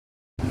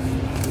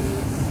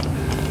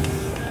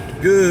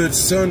Good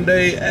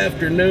Sunday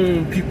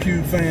afternoon, Pew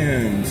Pew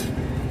fans.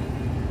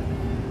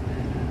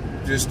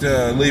 Just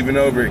leaving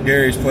over at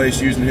Gary's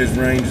place using his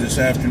range this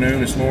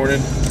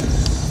morning,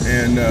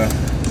 and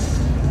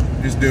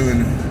just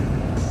doing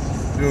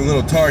a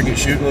little target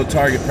shoot, a little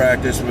target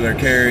practice with our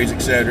carries,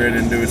 etc., and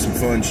then doing some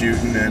fun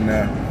shooting. And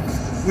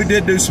we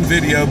did do some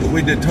video, but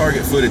we did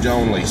target footage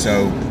only.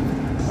 So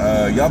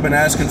y'all been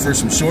asking for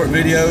some short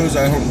videos.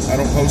 I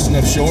don't post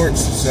enough shorts,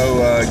 so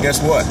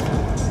guess what?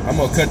 I'm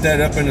gonna cut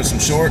that up into some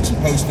shorts and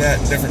post that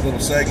in different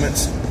little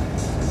segments.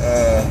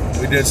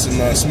 We did some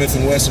Smith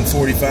 & Wesson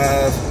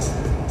 45.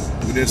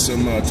 We did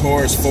some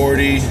Taurus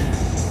 40,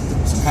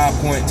 some High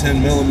Point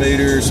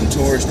 10mm, some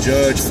Taurus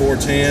Judge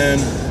 410.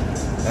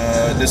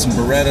 Did some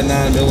Beretta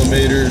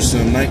 9mm,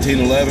 some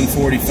 1911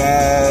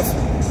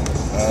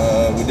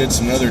 45. We did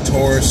some other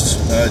Taurus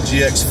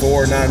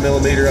GX4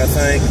 9mm, I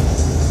think.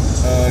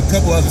 A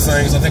couple other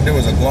things. I think there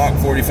was a Glock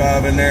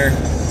 45 in there.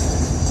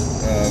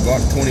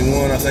 Glock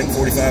 21, I think,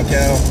 45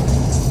 cal.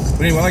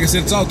 But anyway, like I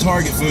said, it's all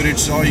target footage,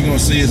 so all you're gonna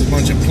see is a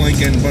bunch of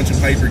plinking, a bunch of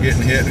paper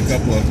getting hit, a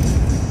couple of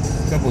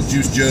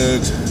juice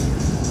jugs.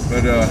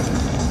 But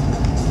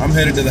I'm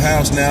headed to the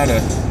house now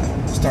to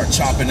start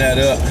chopping that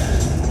up,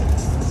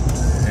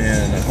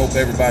 and I hope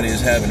everybody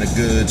is having a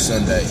good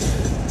Sunday.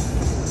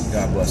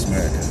 God bless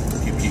America.